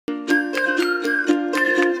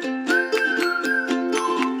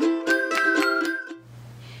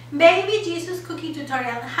Baby Jesus cookie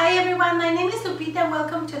tutorial. Hi everyone, my name is Lupita and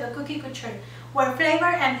welcome to the Cookie Couture, where flavor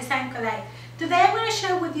and design collide. Today I'm going to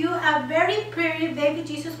share with you a very pretty Baby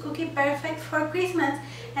Jesus cookie perfect for Christmas,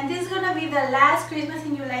 and this is going to be the last Christmas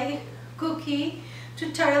in July cookie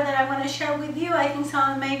tutorial that I'm going to share with you. I think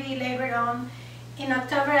some maybe later on in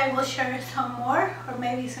October I will share some more, or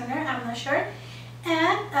maybe sooner, I'm not sure.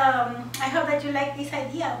 And I hope that you like this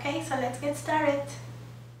idea. Okay, so let's get started.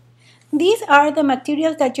 These are the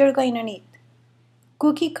materials that you're going to need: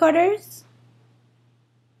 cookie cutters,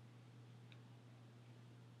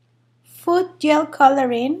 food gel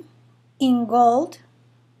coloring in gold,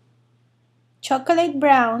 chocolate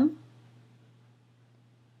brown,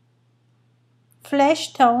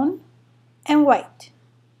 flesh tone, and white.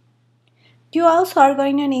 You also are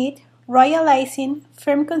going to need royal icing,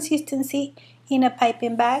 firm consistency in a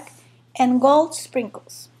piping bag, and gold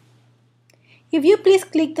sprinkles. If you please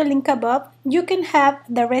click the link above, you can have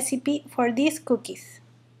the recipe for these cookies.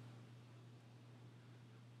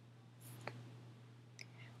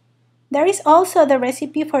 There is also the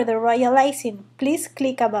recipe for the royal icing. Please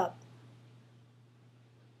click above.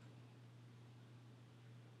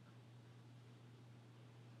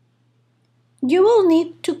 You will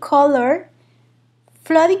need to color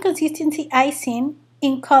flooding consistency icing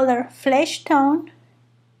in color flesh tone,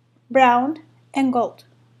 brown, and gold.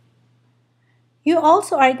 You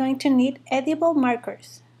also are going to need edible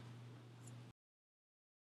markers.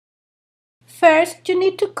 First, you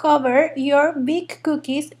need to cover your big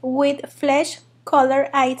cookies with flesh color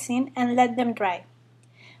icing and let them dry.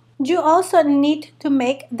 You also need to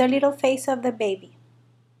make the little face of the baby.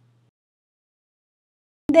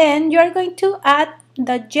 Then you're going to add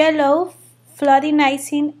the yellow flooding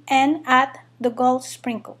icing and add the gold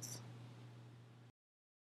sprinkles.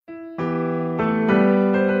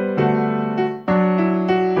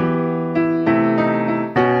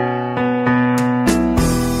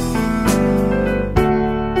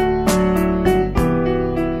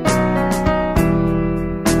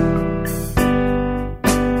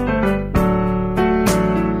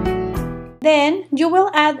 Then you will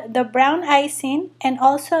add the brown icing and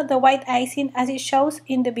also the white icing as it shows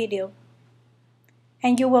in the video,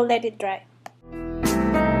 and you will let it dry.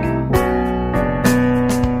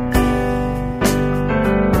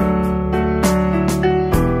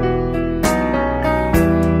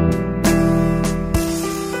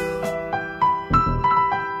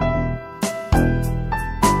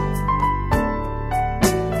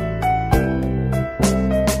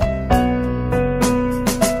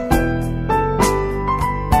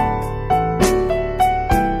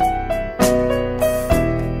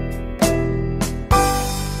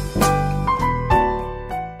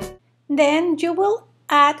 Then you will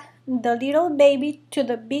add the little baby to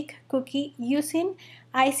the big cookie using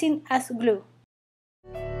icing as glue.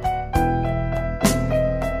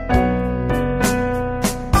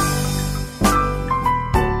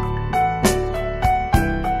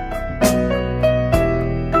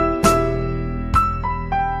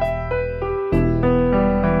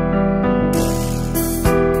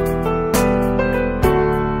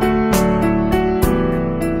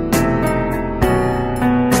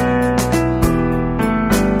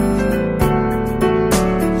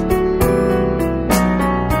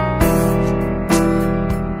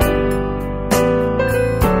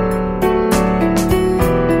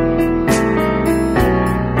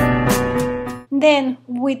 Then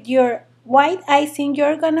with your white icing,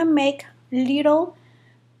 you're gonna make little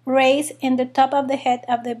rays in the top of the head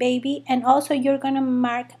of the baby, and also you're gonna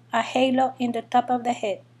mark a halo in the top of the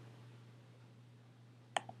head.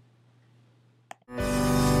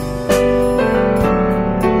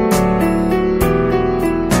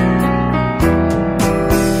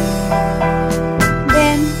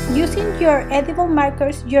 Then using your edible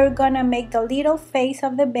markers, you're gonna make the little face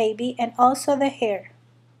of the baby and also the hair.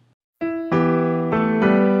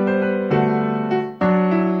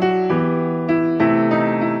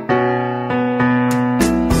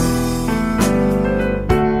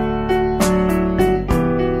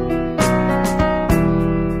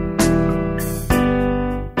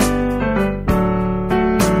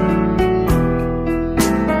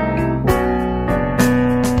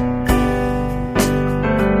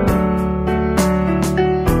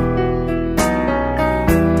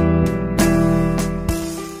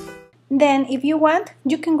 Then, if you want,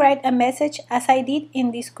 you can write a message as I did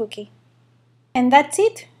in this cookie. And that's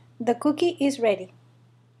it. The cookie is ready.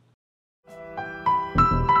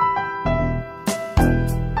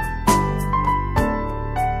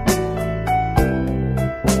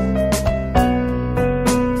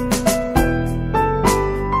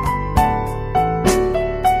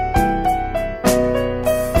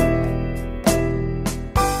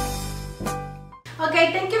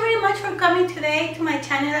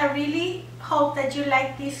 you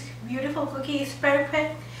like this beautiful cookie. It's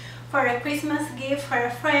perfect for a Christmas gift for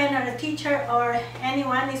a friend or a teacher or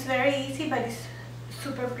anyone. It's very easy, but it's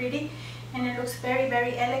super pretty and it looks very,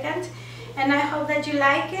 very elegant. And I hope that you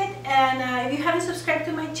like it. And if you haven't subscribed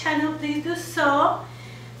to my channel, please do so.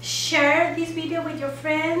 Share this video with your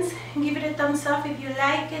friends. Give it a thumbs up if you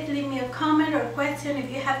like it. Leave me a comment or question if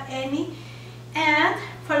you have any. And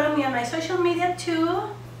follow me on my social media too.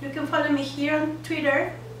 You can follow me here on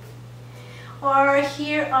Twitter, or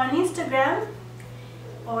here on Instagram,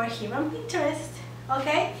 or here on Pinterest.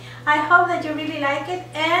 Okay? I hope that you really like it,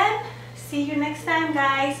 and see you next time,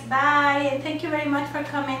 guys. Bye, and thank you very much for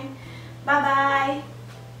coming. Bye bye.